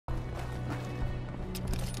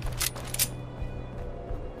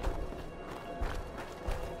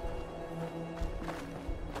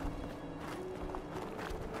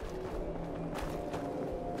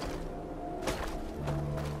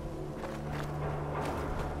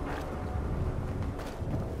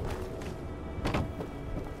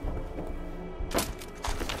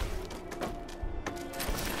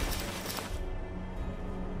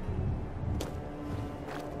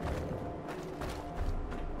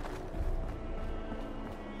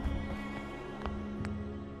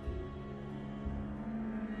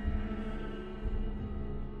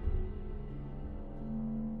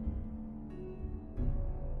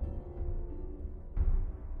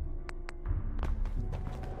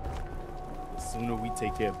sooner we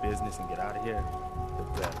take care of business and get out of here, the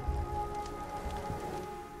better.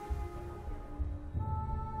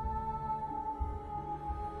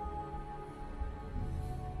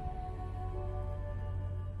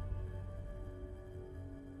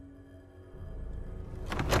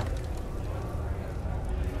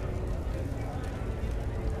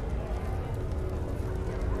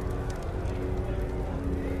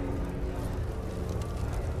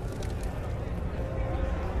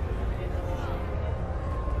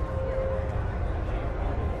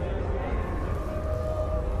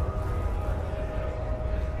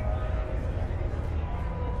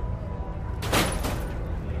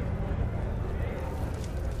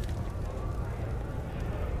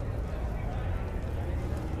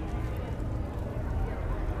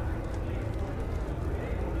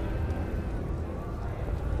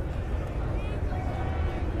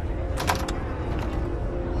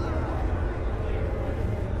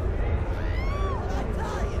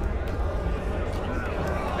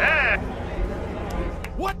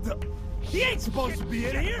 What the? He ain't supposed to be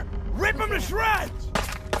in here! Rip him to shreds!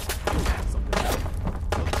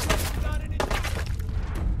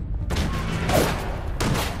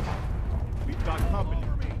 We've got company.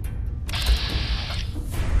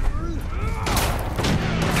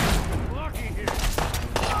 Lucky here.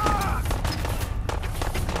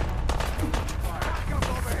 Come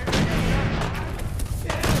over here.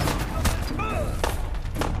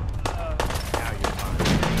 Now you're fine.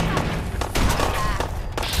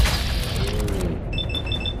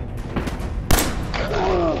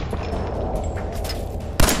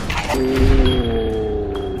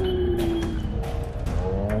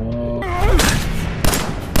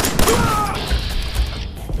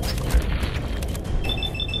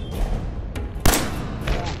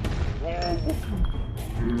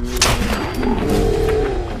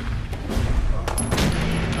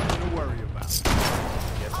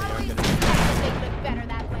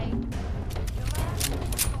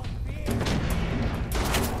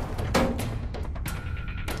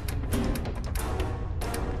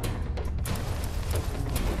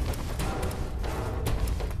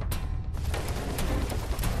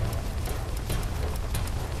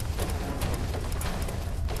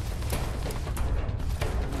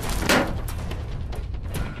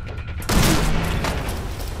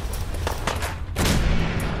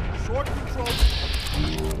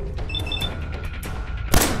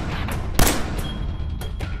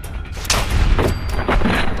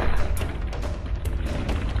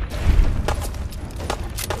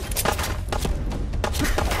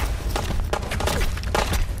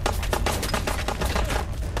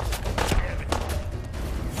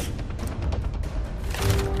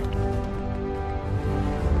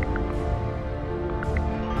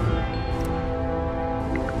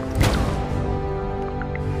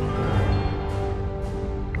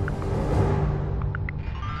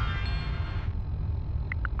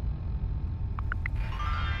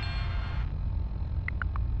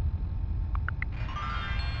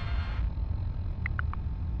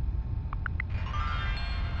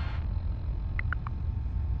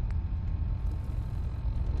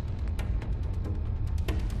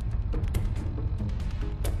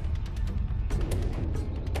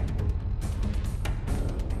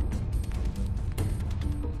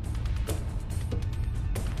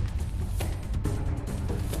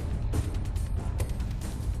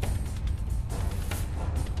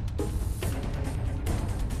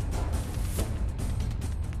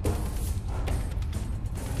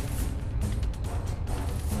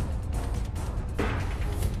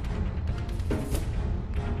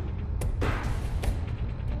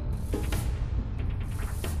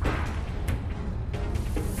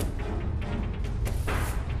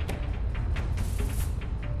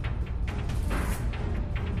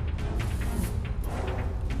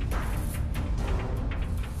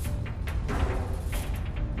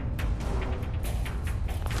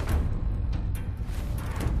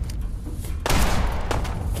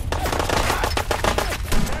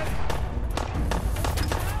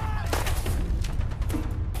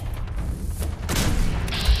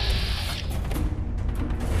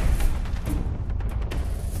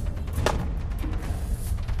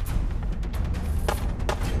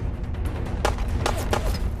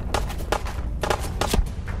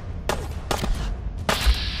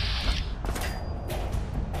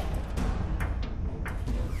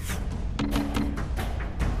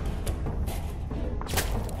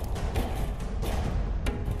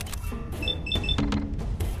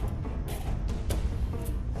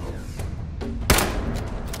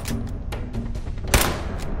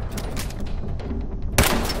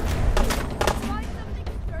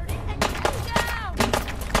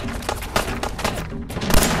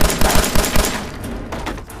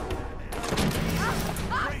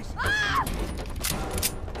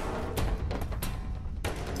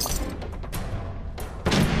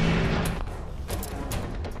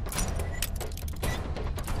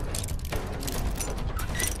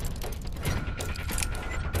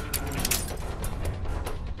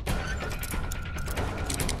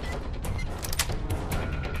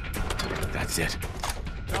 exit.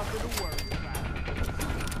 Nothing to worry about.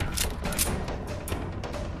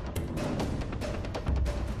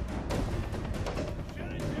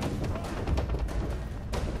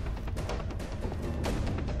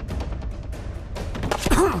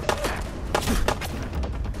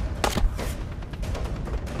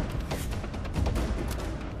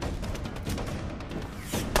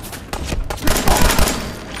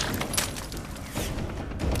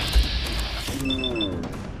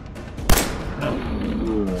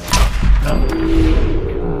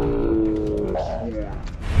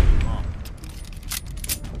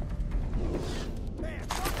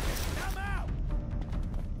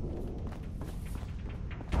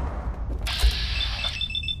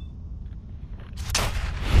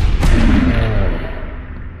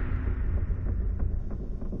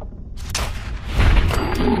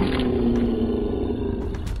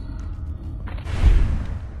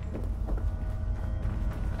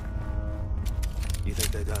 You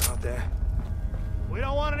think they're done out there? We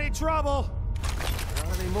don't want any trouble.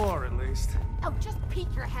 Not anymore, at least. Oh, just peek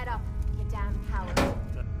your head up, you damn coward.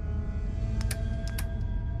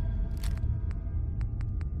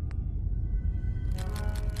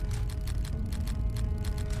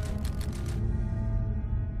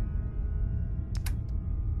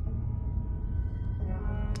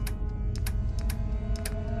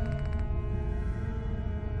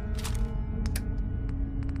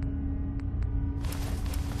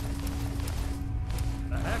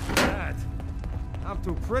 The heck with that? I'm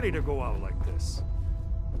too pretty to go out like this.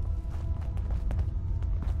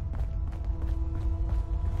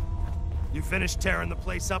 You finished tearing the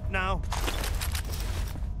place up now?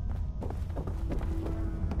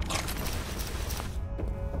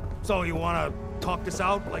 So you wanna talk this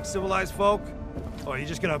out like civilized folk? Or are you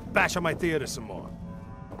just gonna bash on my theater some more?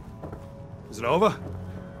 Is it over?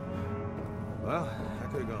 Well,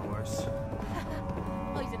 that could've gone worse.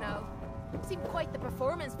 I don't know. Seemed quite the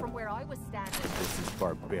performance from where I was standing. This is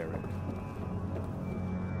barbaric.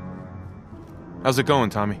 How's it going,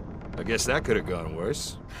 Tommy? I guess that could have gone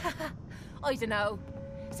worse. I don't know.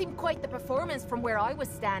 Seemed quite the performance from where I was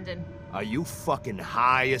standing. Are you fucking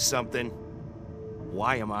high or something?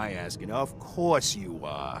 Why am I asking? Of course you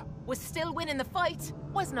are. Was still winning the fight,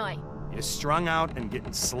 wasn't I? You're strung out and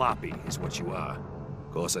getting sloppy, is what you are.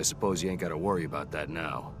 Of course, I suppose you ain't gotta worry about that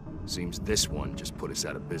now. Seems this one just put us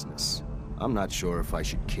out of business. I'm not sure if I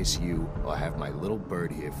should kiss you or have my little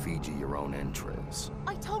bird here feed you your own entrails.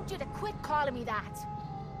 I told you to quit calling me that.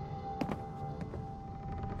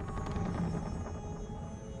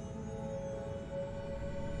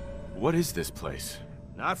 What is this place?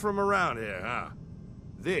 Not from around here, huh?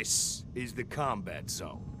 This is the Combat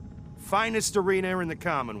Zone. Finest arena in the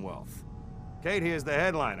Commonwealth. Kate here's the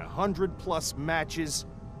headliner. 100+ matches,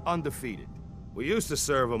 undefeated. We used to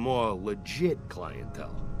serve a more legit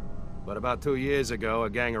clientele. But about 2 years ago, a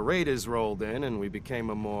gang of raiders rolled in and we became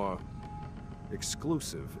a more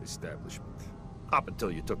exclusive establishment. Up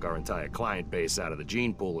until you took our entire client base out of the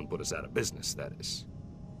gene pool and put us out of business, that is.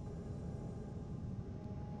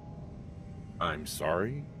 I'm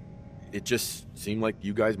sorry. It just seemed like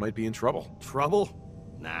you guys might be in trouble. Trouble?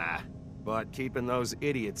 Nah. But keeping those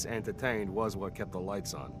idiots entertained was what kept the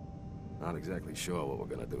lights on. Not exactly sure what we're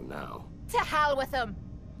gonna do now. To hell with them.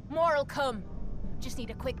 More'll come. Just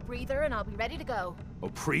need a quick breather and I'll be ready to go. Oh,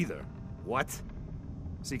 breather? What?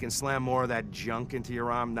 So you can slam more of that junk into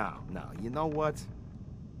your arm now? No, you know what?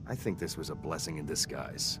 I think this was a blessing in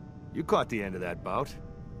disguise. You caught the end of that bout.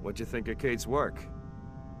 What'd you think of Kate's work?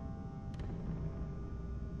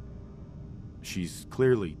 She's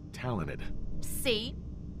clearly talented. See?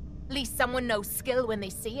 At least someone knows skill when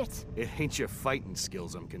they see it. It ain't your fighting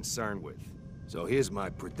skills I'm concerned with. So here's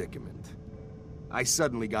my predicament. I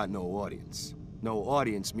suddenly got no audience. No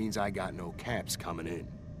audience means I got no caps coming in.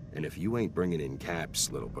 And if you ain't bringing in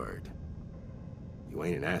caps, little bird, you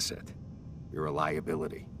ain't an asset. You're a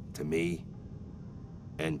liability. To me,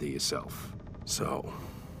 and to yourself. So,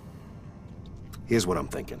 here's what I'm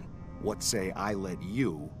thinking. What say I let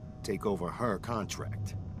you take over her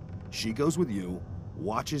contract? She goes with you,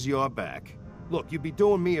 watches your back. Look, you'd be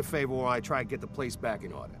doing me a favor while I try to get the place back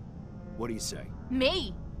in order. What do you say?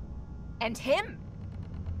 Me? And him?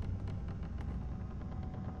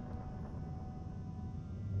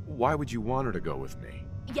 Why would you want her to go with me?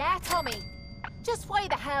 Yeah, Tommy. Just why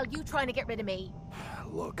the hell you trying to get rid of me?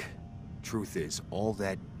 Look, truth is, all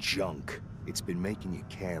that junk, it's been making you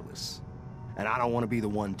careless. And I don't want to be the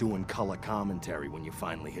one doing color commentary when you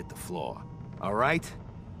finally hit the floor. All right?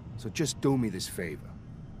 So just do me this favor.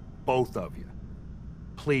 Both of you.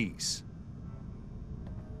 Please.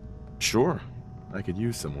 Sure. I could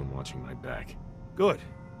use someone watching my back. Good.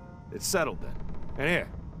 It's settled then. And here,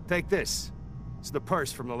 take this. It's the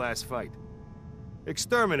purse from the last fight.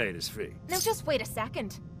 Exterminator's fee. Now just wait a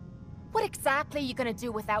second. What exactly are you gonna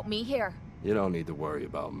do without me here? You don't need to worry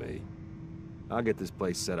about me. I'll get this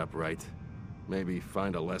place set up right. Maybe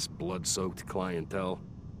find a less blood-soaked clientele.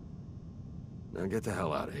 Now get the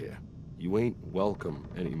hell out of here. You ain't welcome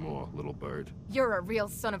anymore, little bird. You're a real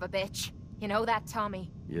son of a bitch. You know that,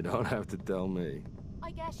 Tommy? You don't have to tell me.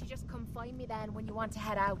 I guess you just come find me then when you want to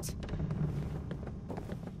head out.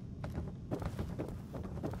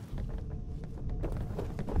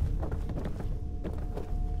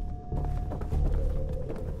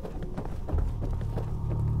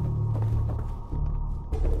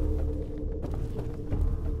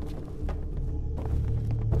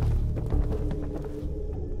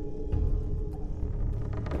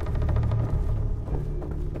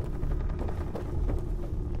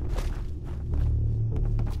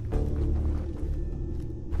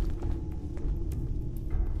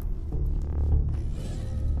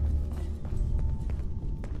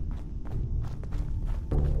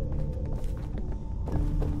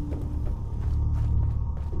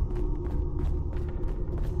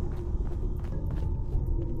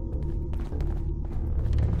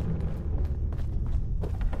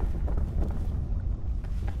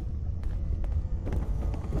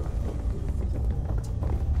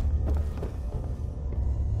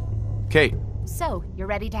 Kate. So, you're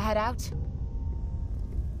ready to head out?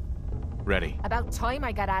 Ready. About time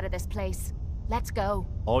I got out of this place. Let's go.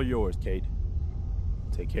 All yours, Kate.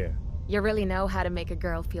 Take care. You really know how to make a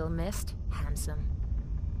girl feel missed, handsome.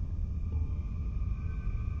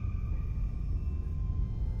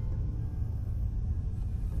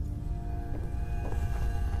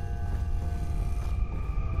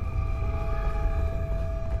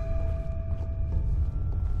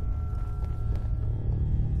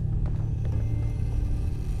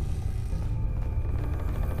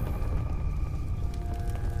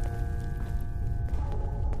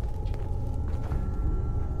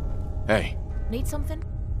 Hey. Need something?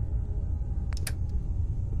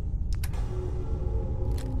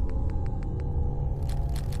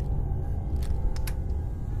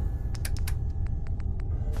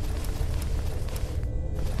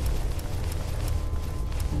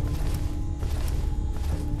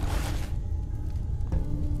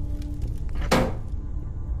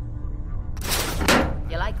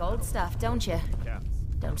 You like old stuff, don't you?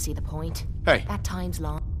 Don't see the point. Hey. That time's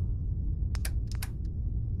long.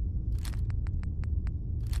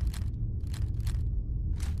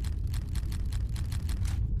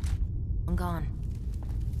 Gone.